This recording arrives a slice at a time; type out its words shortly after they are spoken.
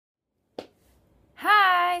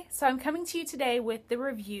So I'm coming to you today with the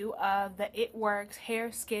review of the It Works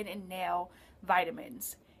hair, skin, and nail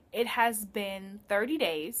vitamins. It has been 30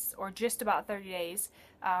 days, or just about 30 days.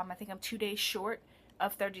 I think I'm 2 days short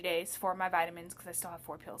of 30 days for my vitamins because I still have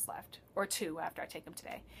 4 pills left, or 2 after I take them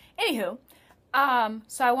today. Anywho,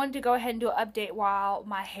 so I wanted to go ahead and do an update while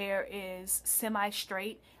my hair is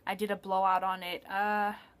semi-straight. I did a blowout on it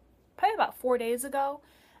probably about 4 days ago.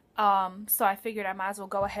 So I figured I might as well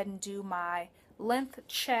go ahead and do my length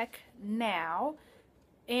check now,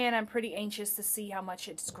 and I'm pretty anxious to see how much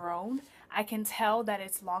it's grown. I can tell that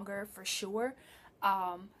it's longer for sure.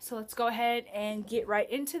 So let's go ahead and get right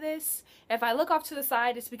into this. If I look off to the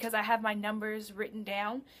side, it's because I have my numbers written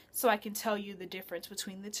down so I can tell you the difference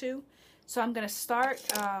between the two. So I'm going to start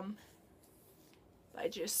by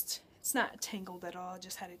it's not tangled at all, I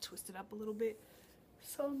just had it twisted up a little bit.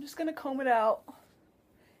 So I'm just going to comb it out.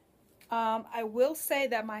 I will say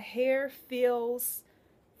that my hair feels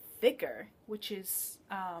thicker, which is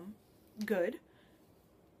good.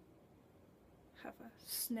 Have a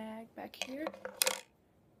snag back here.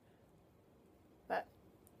 But,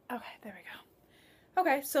 okay, there we go.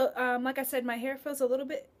 Okay, so like I said, my hair feels a little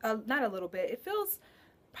bit, not a little bit, it feels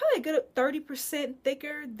probably a good 30%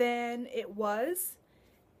 thicker than it was.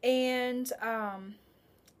 And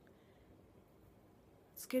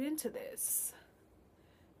let's get into this.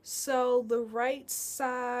 So the right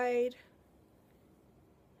side,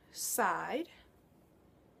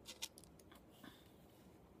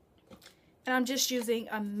 and I'm just using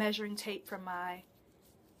a measuring tape from my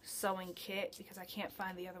sewing kit because I can't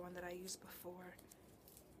find the other one that I used before.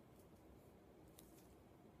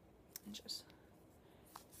 And just,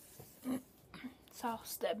 so I'll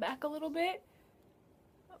step back a little bit.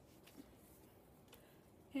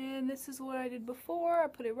 And this is what I did before. I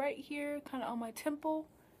put it right here, kind of on my temple.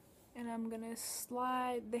 And I'm going to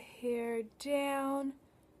slide the hair down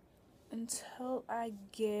until I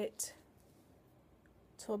get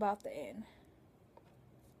to about the end.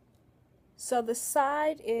 So the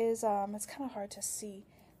side is, it's kind of hard to see,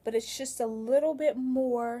 but it's just a little bit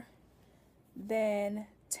more than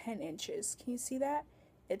 10 inches. Can you see that?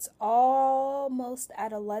 It's almost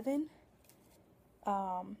at 11.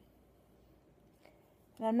 And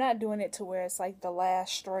I'm not doing it to where it's like the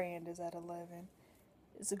last strand is at 11.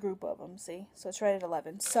 It's a group of them, see? So it's right at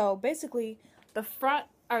 11. So basically, the front,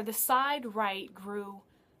 or the side right grew,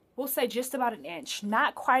 we'll say just about an inch.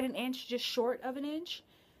 Not quite an inch, just short of an inch.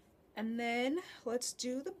 And then, let's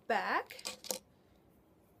do the back.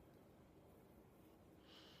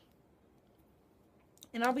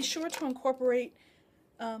 And I'll be sure to incorporate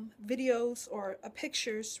videos, or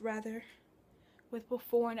pictures, rather, with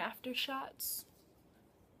before and after shots.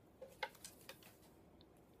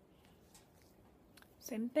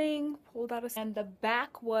 Same thing, pulled out and the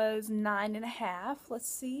back was 9.5. Let's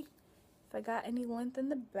see if I got any length in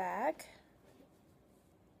the back.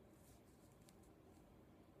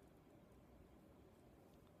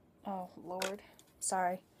 Oh Lord,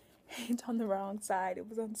 sorry, it's on the wrong side. It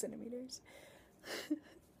was on centimeters.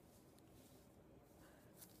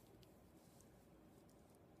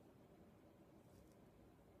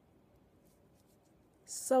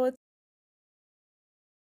 So it's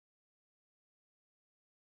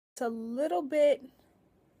a little bit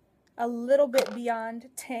beyond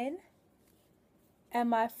 10, and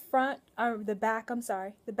my front, or the back, I'm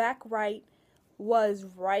sorry, the back right was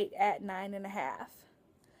right at 9.5.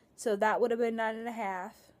 So that would have been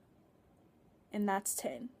 9.5, and that's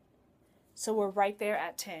 10. So we're right there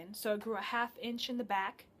at 10. So it grew a ½ inch in the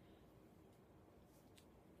back.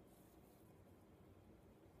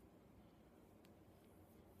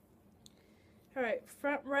 All right,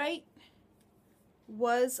 front right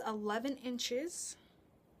was 11 inches.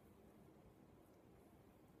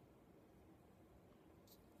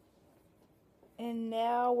 And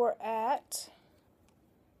now we're at,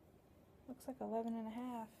 looks like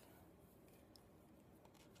 11.5.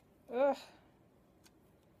 Ugh,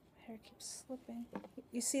 my hair keeps slipping.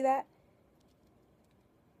 You see that?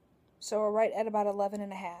 So we're right at about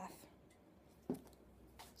 11.5.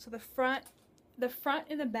 So the front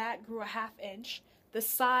and the back grew a ½ inch. The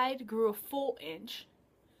side grew a full inch.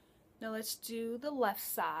 Now let's do the left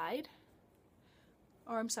side.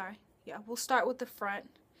 Or I'm sorry, yeah, we'll start with the front.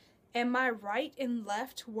 And my right and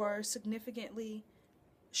left were significantly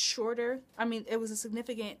shorter. I mean, it was a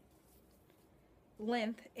significant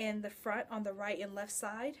length in the front on the right and left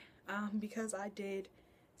side because I did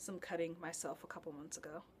some cutting myself a couple months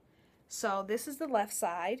ago. So this is the left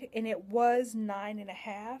side, and it was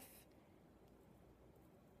 9.5.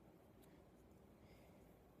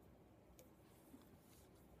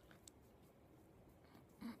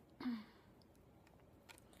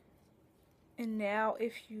 And now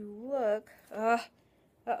if you look,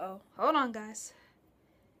 uh-oh, hold on guys.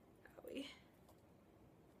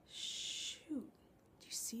 Shoot, do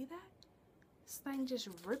you see that? This thing just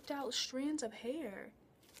ripped out strands of hair.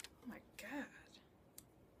 Oh my god.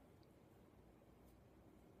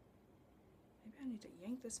 Maybe I need to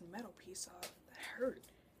yank this metal piece off. That hurt.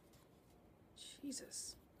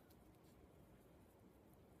 Jesus.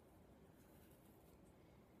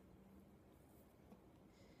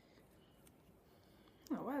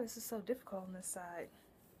 Oh wow, this is so difficult on this side.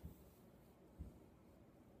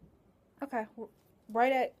 Okay,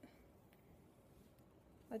 right at,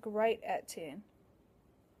 like right at 10.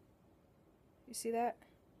 You see that?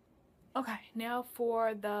 Okay, now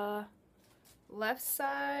for the left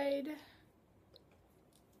side.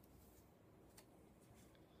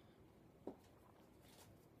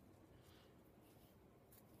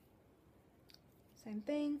 Same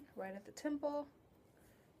thing, right at the temple.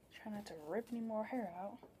 Try not to rip any more hair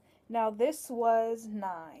out. Now this was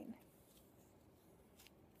 9.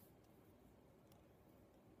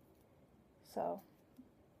 So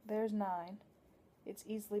there's 9. It's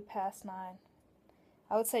easily past 9.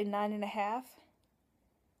 I would say 9.5.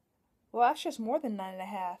 Well, actually it's more than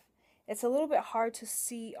 9.5. It's a little bit hard to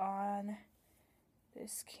see on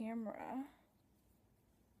this camera. I'm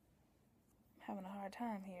having a hard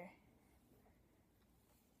time here.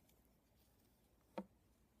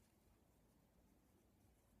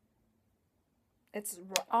 It's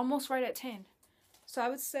almost right at 10. So I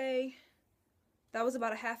would say that was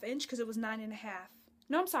about a ½ inch because it was 9.5.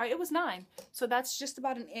 No, I'm sorry, it was 9. So that's just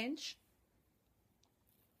about an inch.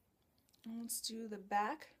 And let's do the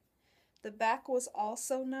back. The back was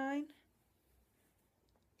also 9.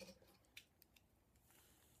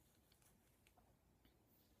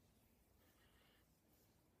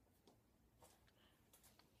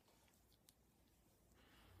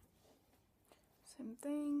 Same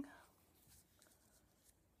thing.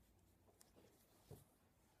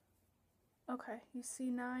 Okay, you see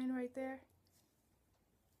 9 right there?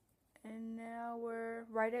 And now we're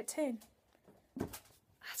right at 10.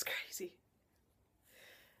 That's crazy.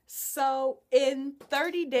 So in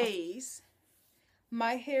 30 days,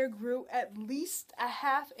 my hair grew at least a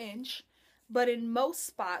 ½ inch, but in most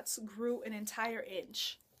spots grew an entire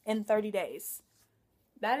inch in 30 days.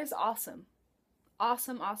 That is awesome.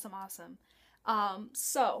 Awesome, awesome, awesome.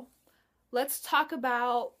 So let's talk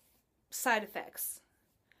about side effects.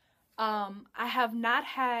 I have not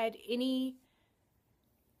had any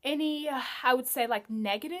I would say like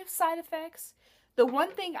negative side effects. The one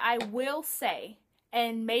thing I will say,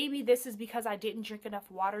 and maybe this is because I didn't drink enough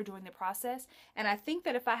water during the process, and I think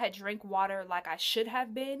that if I had drank water like I should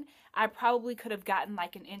have been, I probably could have gotten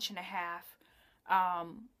like an 1.5 inches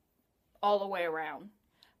all the way around,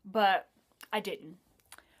 but I didn't.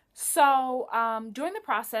 So during the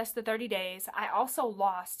process, the 30 days, I also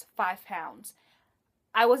lost 5 pounds.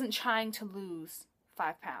 I wasn't trying to lose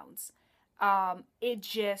 5 pounds. It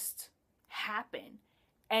just happened.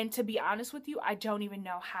 And to be honest with you, I don't even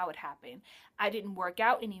know how it happened. I didn't work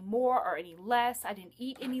out any more or any less. I didn't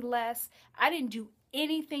eat any less. I didn't do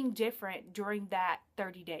anything different during that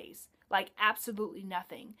 30 days. Like absolutely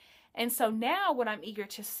nothing. And so now what I'm eager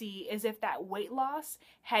to see is if that weight loss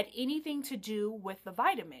had anything to do with the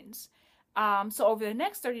vitamins. So over the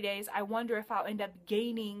next 30 days, I wonder if I'll end up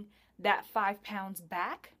gaining that 5 pounds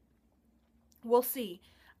back. We'll see.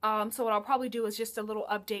 So what I'll probably do is just a little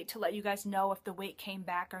update to let you guys know if the weight came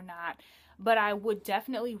back or not. But I would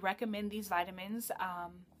definitely recommend these vitamins.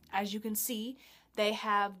 As you can see, they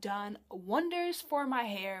have done wonders for my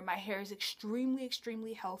hair. My hair is extremely,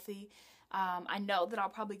 extremely healthy. I know that I'll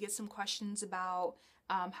probably get some questions about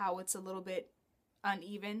how it's a little bit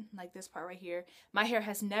uneven, like this part right here. My hair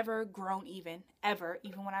has never grown even, ever,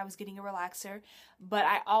 even when I was getting a relaxer. But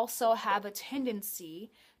I also have a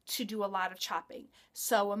tendency to do a lot of chopping.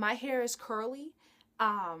 So when my hair is curly,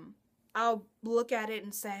 I'll look at it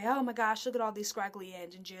and say, oh my gosh, look at all these scraggly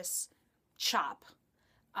ends, and just chop.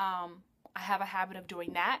 I have a habit of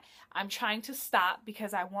doing that. I'm trying to stop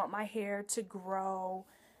because I want my hair to grow,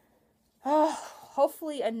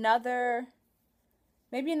 hopefully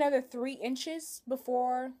maybe another 3 inches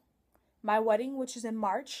before my wedding, which is in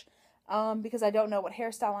March, because I don't know what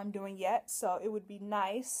hairstyle I'm doing yet. So it would be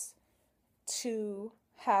nice to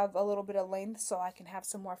have a little bit of length so I can have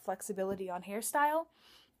some more flexibility on hairstyle.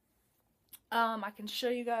 I can show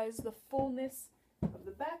you guys the fullness of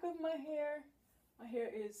the back of my hair. My hair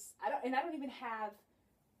is, I don't even have,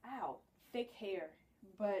 thick hair,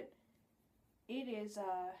 but it is,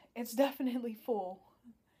 it's definitely full.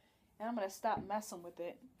 And I'm going to stop messing with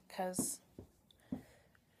it because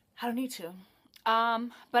I don't need to.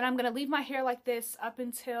 But I'm going to leave my hair like this up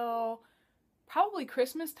until probably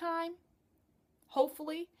Christmas time,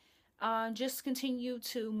 hopefully. Just continue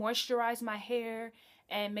to moisturize my hair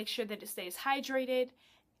and make sure that it stays hydrated.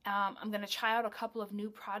 I'm going to try out a couple of new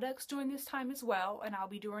products during this time as well, and I'll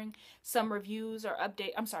be doing some reviews or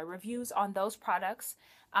reviews on those products.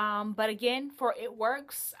 But again, for It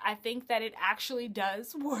Works, I think that it actually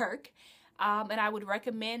does work. And I would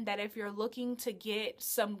recommend that if you're looking to get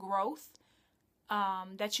some growth,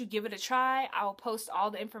 that you give it a try. I'll post all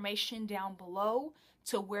the information down below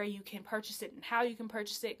to where you can purchase it and how you can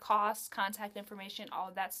purchase it, costs, contact information, all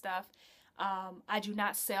of that stuff. I do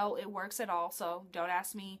not sell It Works at all, so don't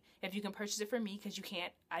ask me if you can purchase it from me, because you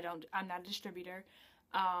can't. I'm not a distributor.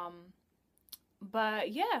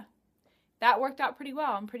 But yeah, that worked out pretty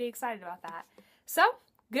well. I'm pretty excited about that. So,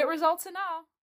 good results and all.